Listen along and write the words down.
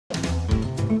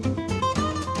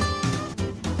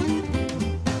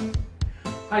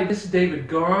Hi, this is David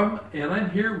Gaume, and I'm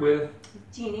here with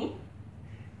Jeannie.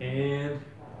 And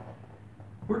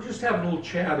we're just having a little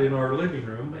chat in our living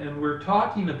room, and we're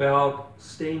talking about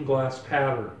stained glass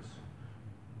patterns.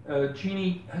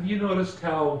 Jeannie, have you noticed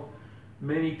how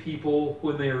many people,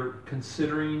 when they're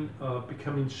considering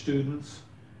becoming students,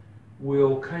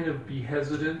 will kind of be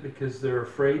hesitant because they're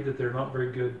afraid that they're not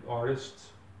very good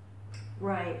artists?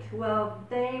 Right. Well,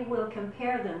 they will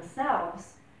compare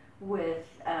themselves with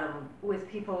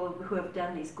people who have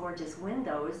done these gorgeous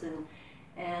windows,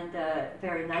 and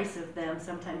very nice of them.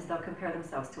 Sometimes they'll compare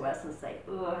themselves to us and say,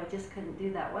 "Oh, I just couldn't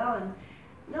do that well." And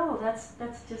no, that's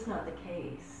just not the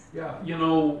case. Yeah,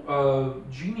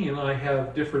 Jeannie and I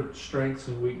have different strengths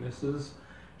and weaknesses.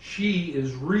 She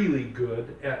is really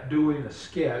good at doing a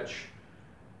sketch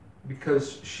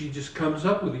because she just comes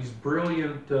up with these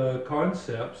brilliant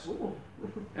concepts.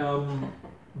 And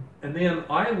then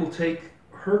I will take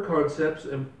her concepts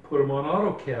and put them on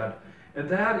AutoCAD. And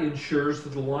that ensures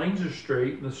that the lines are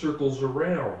straight and the circles are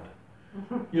round.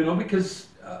 Because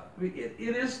it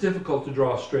is difficult to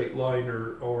draw a straight line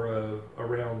or a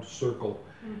round circle.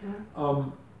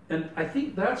 And I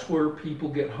think that's where people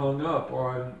get hung up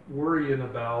on worrying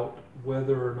about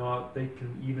whether or not they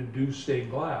can even do stained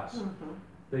glass.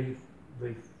 They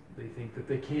think that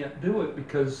they can't do it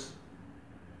because,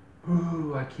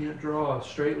 ooh, I can't draw a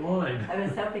straight line. I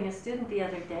was helping a student the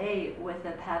other day with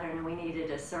a pattern, and we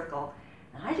needed a circle.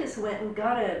 And I just went and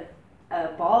got a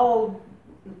ball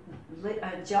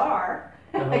jar,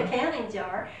 a canning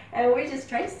jar, and we just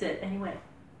traced it. And he went,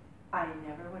 "I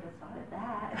never would have thought of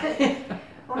that."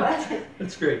 Well,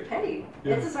 that's great. Hey,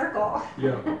 it's a circle.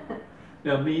 Yeah.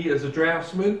 Now, me as a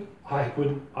draftsman, I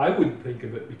wouldn't think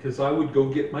of it because I would go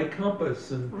get my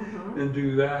compass and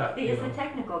do that. He is a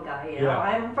technical guy, you know.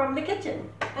 I'm from the kitchen.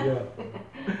 Yeah.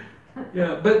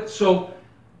 Yeah, but so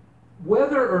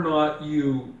whether or not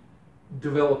you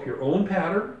develop your own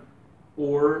pattern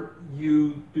or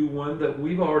you do one that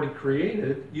we've already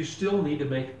created, you still need to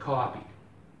make a copy,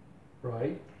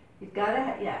 right? You've got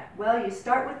to, yeah. Well, you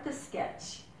start with the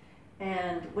sketch.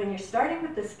 And when you're starting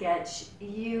with the sketch,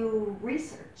 you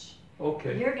research.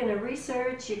 Okay. You're going to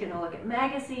research, you're going to look at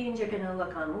magazines, you're going to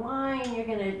look online, you're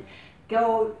going to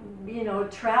go,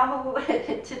 travel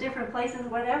to different places,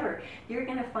 whatever. You're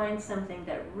going to find something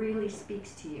that really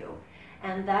speaks to you.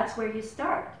 And that's where you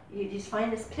start. You just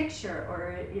find this picture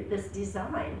or this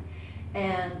design,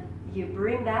 and you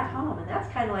bring that home. And that's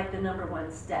kind of like the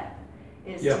 #1 step,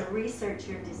 is to research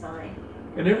your design.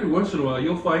 And every once in a while,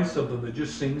 you'll find something that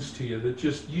just sings to you, that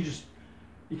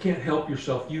you can't help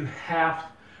yourself. You have,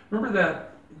 remember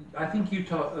that, I think you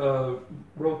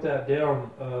wrote that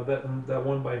down, that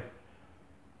one by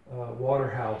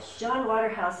Waterhouse. John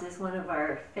Waterhouse is one of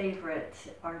our favorite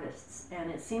artists, and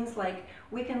it seems like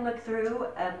we can look through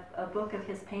a book of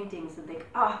his paintings and think,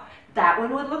 that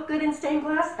one would look good in stained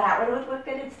glass, that one would look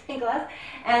good in stained glass,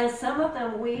 and some of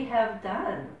them we have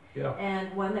done. Yeah.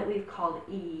 And one that we've called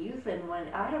Eve, and one,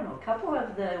 I don't know, a couple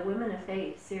of the Women of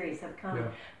Faith series have come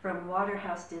from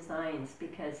Waterhouse Designs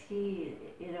because we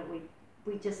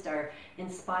just are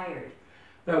inspired.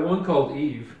 That one called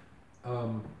Eve,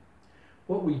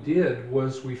 what we did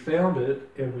was we found it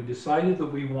and we decided that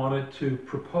we wanted to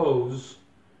propose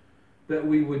that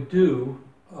we would do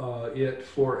it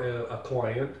for a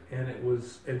client,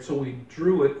 and so we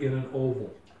drew it in an oval.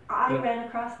 I ran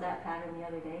across that pattern the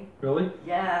other day. Really?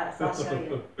 Yes, I'll show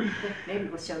you. Maybe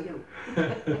we'll show you.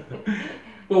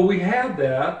 Well, we had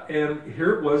that, and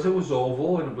here it was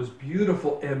oval, and it was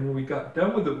beautiful, and when we got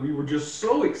done with it, we were just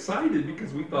so excited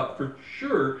because we thought for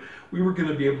sure we were going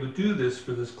to be able to do this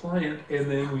for this client,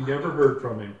 and then we never heard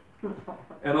from him.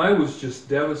 And I was just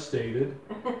devastated.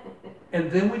 And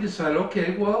then we decided,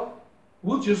 okay, well,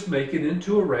 we'll just make it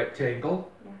into a rectangle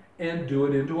and do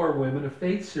it into our Women of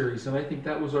Faith series. And I think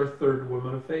that was our 3rd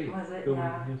Women of Faith. Was it?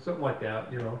 Something like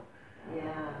that, Yeah.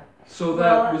 So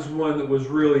that was one that was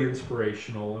really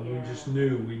inspirational, and we just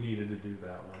knew we needed to do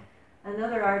that one.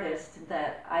 Another artist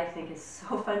that I think is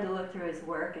so fun to look through his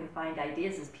work and find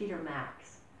ideas is Peter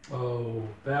Max. Oh,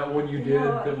 that one you did?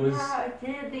 That was... Yeah, I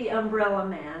did the Umbrella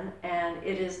Man, and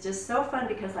it is just so fun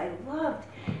because I loved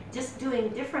just doing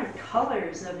different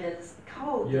colors of his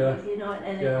coat.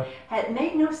 It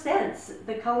made no sense,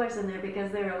 the colors in there,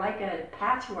 because they were like a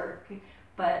patchwork,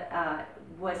 but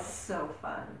was so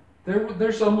fun.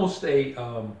 There's almost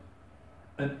an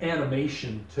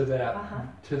animation to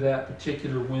that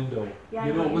particular window. Yeah,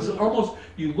 it was almost,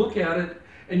 you look at it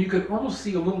and you could almost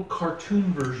see a little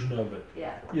cartoon version of it.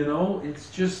 Yeah. It's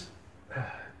just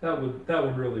that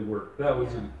would really work. That was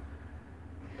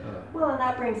well, and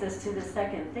that brings us to the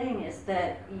second thing, is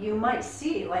that you might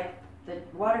see, like the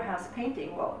Waterhouse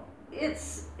painting, well,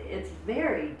 it's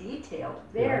very detailed,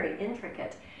 very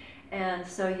intricate, and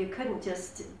so you couldn't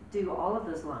just do all of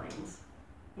those lines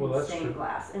in stained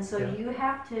glass, and so you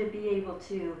have to be able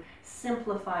to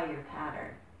simplify your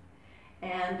pattern.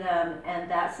 And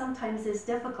that sometimes is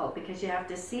difficult because you have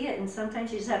to see it, and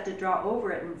sometimes you just have to draw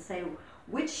over it and say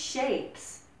which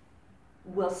shapes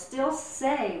will still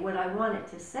say what I want it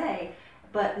to say,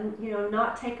 but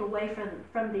not take away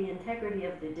from the integrity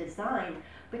of the design.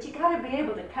 But you got to be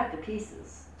able to cut the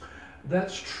pieces.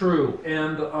 That's true,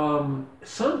 and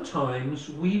sometimes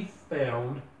we've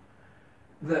found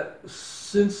that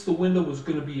since the window was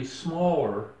going to be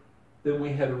smaller than we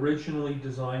had originally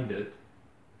designed it,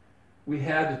 we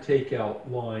had to take out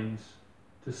lines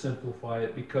to simplify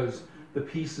it because the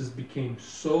pieces became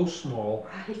so small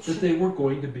that they were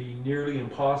going to be nearly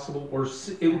impossible, or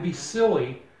it would be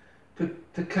silly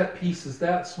to cut pieces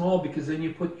that small, because then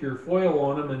you put your foil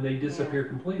on them and they disappear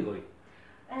completely.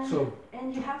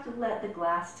 And you have to let the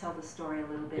glass tell the story a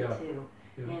little bit too.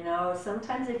 Yeah.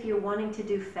 Sometimes if you're wanting to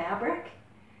do fabric,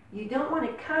 you don't want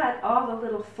to cut all the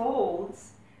little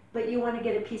folds, but you want to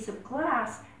get a piece of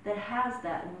glass that has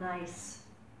that nice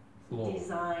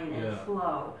design and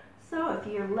flow. So if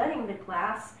you're letting the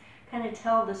glass kind of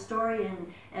tell the story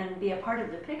and be a part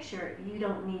of the picture, you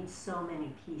don't need so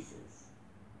many pieces.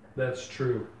 That's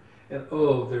true. And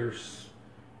there's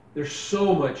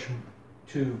so much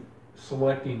to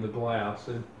selecting the glass.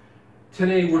 And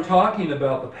today we're talking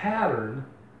about the pattern,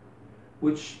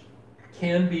 which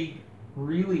can be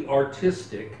really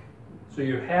artistic. So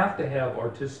you have to have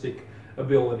artistic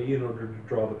ability in order to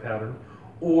draw the pattern.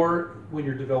 Or when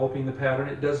you're developing the pattern,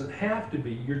 it doesn't have to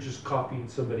be. You're just copying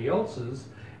somebody else's,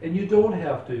 and you don't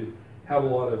have to have a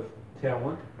lot of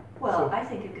talent. Well, I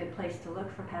think a good place to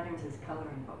look for patterns is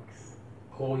coloring books.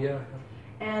 Oh, yeah.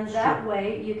 And that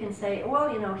way you can say, well,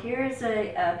 here's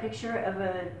a picture of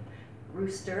a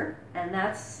rooster, and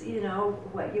that's,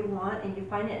 what you want, and you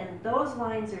find it, and those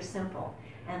lines are simple.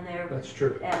 And that's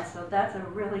true. And so that's a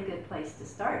really good place to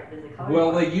start as a coloring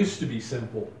book. They used to be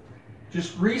simple.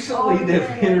 Just recently they've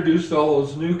introduced all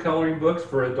those new coloring books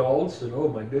for adults, and oh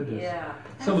my goodness. Yeah,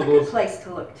 that's a good place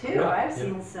to look too. Yeah, I've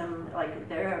seen some, like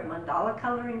there are mandala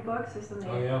coloring books or something.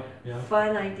 Oh yeah.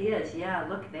 Fun ideas. Yeah,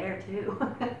 look there too.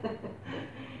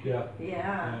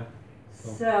 Yeah.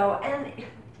 So, and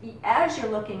as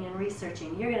you're looking and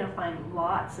researching, you're going to find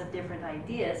lots of different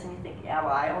ideas, and you think, yeah,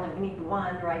 well, I only need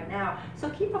one right now. So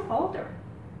keep a folder.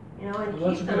 And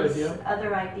keep those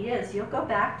other ideas. You'll go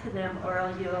back to them,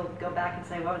 or you'll go back and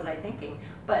say, what was I thinking?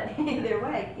 But either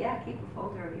way, keep a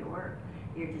folder of your work,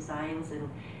 your designs,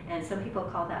 and some people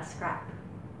call that scrap,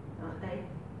 don't they?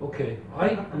 Okay,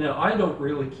 I don't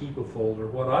really keep a folder.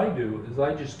 What I do is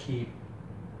I just keep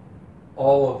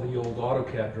all of the old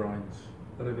AutoCAD drawings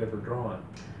that I've ever drawn.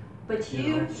 But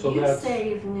you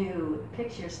save new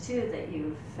pictures too that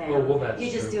you've found. Oh, well, that's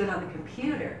you just true. do it on the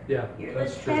computer. Yeah, You're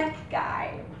that's the true. tech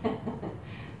guy.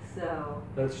 So.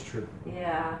 That's true.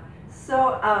 Yeah.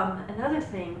 So another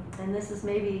thing, and this is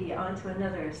maybe onto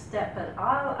another step, but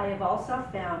I have also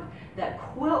found that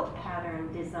quilt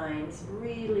pattern designs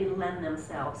really lend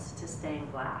themselves to stained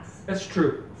glass. That's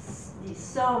true.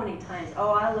 So many times.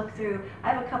 I look through.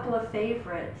 I have a couple of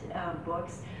favorite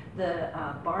books. The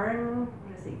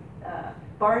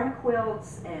Barn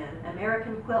Quilts and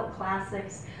American Quilt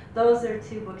Classics. Those are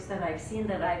two books that I've seen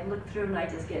that I've looked through, and I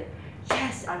just get,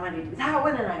 yes, I want to do that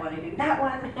one, and I want to do that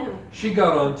one. She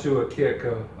got onto a kick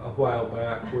a while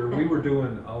back where we were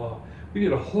doing, we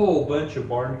did a whole bunch of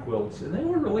barn quilts, and they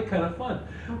were really kind of fun.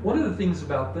 One of the things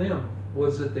about them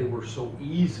was that they were so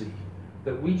easy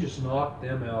that we just knocked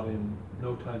them out in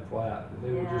no time flat.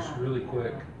 They were just really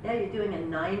quick. Yeah, you're doing a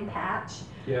 9-patch.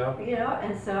 Yeah.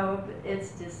 And so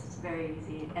it's just very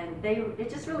easy, and it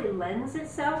just really lends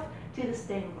itself to the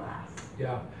stained glass.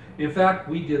 Yeah. In fact,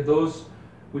 we did those.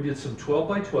 We did some 12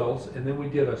 by 12s, and then we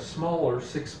did a smaller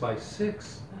 6 by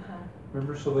 6.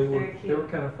 Remember? So they were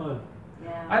kind of fun.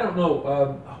 Yeah. I don't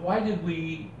know. Why did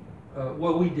we?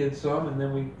 Well, we did some, and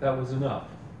then that was enough.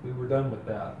 We were done with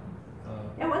that.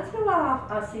 Once in a while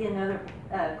I'll see another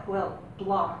quilt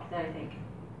block that I think.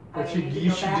 You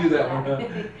should do that one.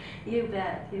 Huh? You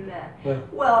bet. Yeah.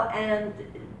 Well, and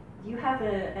you have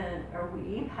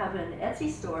we have an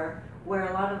Etsy store where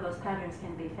a lot of those patterns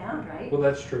can be found, right? Well,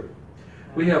 that's true.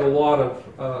 We have a lot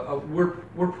of.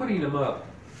 We're putting them up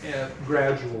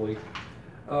gradually.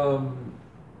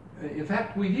 In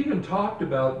fact, we've even talked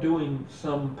about doing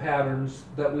some patterns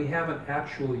that we haven't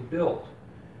actually built.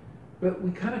 But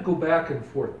we kind of go back and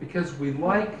forth because we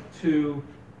like to,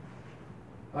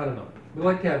 I don't know, we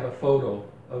like to have a photo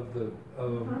of the,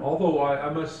 although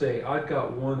I must say, I've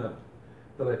got one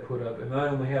that I put up, and I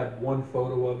only had one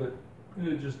photo of it, and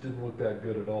it just didn't look that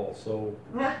good at all, so.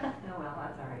 Oh, well,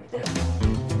 that's all right.